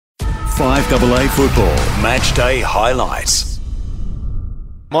5AA football match day highlights.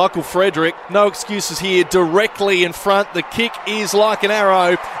 Michael Frederick, no excuses here, directly in front. The kick is like an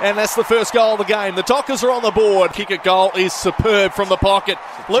arrow, and that's the first goal of the game. The Dockers are on the board. Kick at goal is superb from the pocket.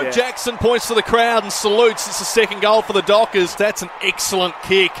 Luke Jackson points to the crowd and salutes. It's the second goal for the Dockers. That's an excellent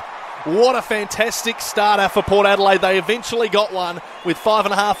kick. What a fantastic starter for Port Adelaide. They eventually got one with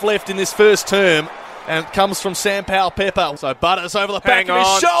 5.5 left in this first term. And it comes from Sam Powell-Pepper. So Butters over the back of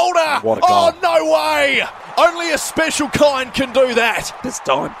his shoulder. What a goal. Oh, no way. Only a special kind can do that. This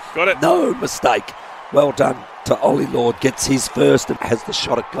time, got it. No mistake. Well done to Ollie Lord. Gets his first and has the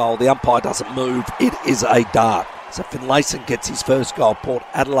shot at goal. The umpire doesn't move. It is a dart. So Finlayson gets his first goal. Port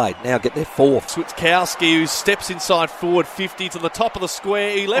Adelaide now get their fourth. Switkowski, who steps inside forward 50 to the top of the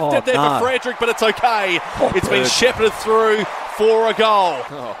square. He left it there for Frederick, but it's okay. It's been shepherded through for a goal.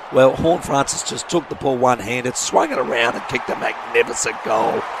 Well, Horn Francis just took the ball one-handed, swung it around and kicked a magnificent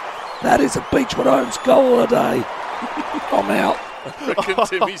goal. That is a Beechwood Homes goal of the day. I'm out.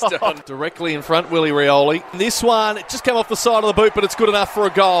 Timmy's done. Directly in front, Willie Rioli. This one, it just came off the side of the boot, but it's good enough for a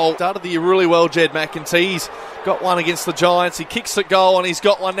goal. Started the year really well, Jed McEntee. He's got one against the Giants. He kicks at goal, and he's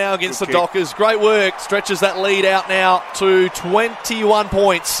got one now against the Dockers. Great work. Stretches that lead out now to 21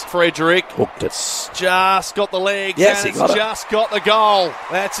 points. Frederick hooked it. Just got the legs. Yes, and he got it. Just got the goal.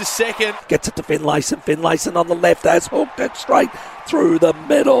 That's his second. Gets it to Finlayson. Finlayson on the left has hooked it straight through the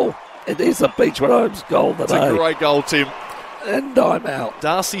middle. It is a Beechwood Homes goal today. It's a great goal, Tim. And I'm out.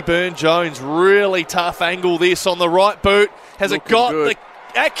 Darcy Byrne-Jones, really tough angle this on the right boot. Has it got the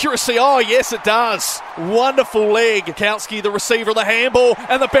accuracy? Oh, yes, it does. Wonderful leg. Kowski, the receiver of the handball,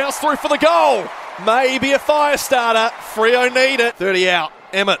 and the bounce through for the goal. Maybe a fire starter. Freo need it. 30 out.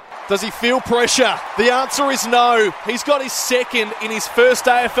 Emmett. Does he feel pressure? The answer is no. He's got his second in his first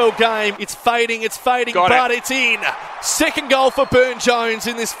AFL game. It's fading, but it's in. Second goal for Byrne-Jones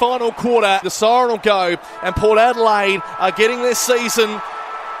in this final quarter. The siren will go, and Port Adelaide are getting their season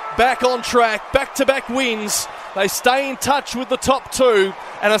back on track. Back-to-back wins. They stay in touch with the top two,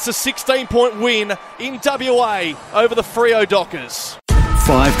 and it's a 16-point win in WA over the Freo Dockers.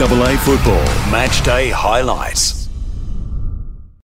 5AA football match day highlights.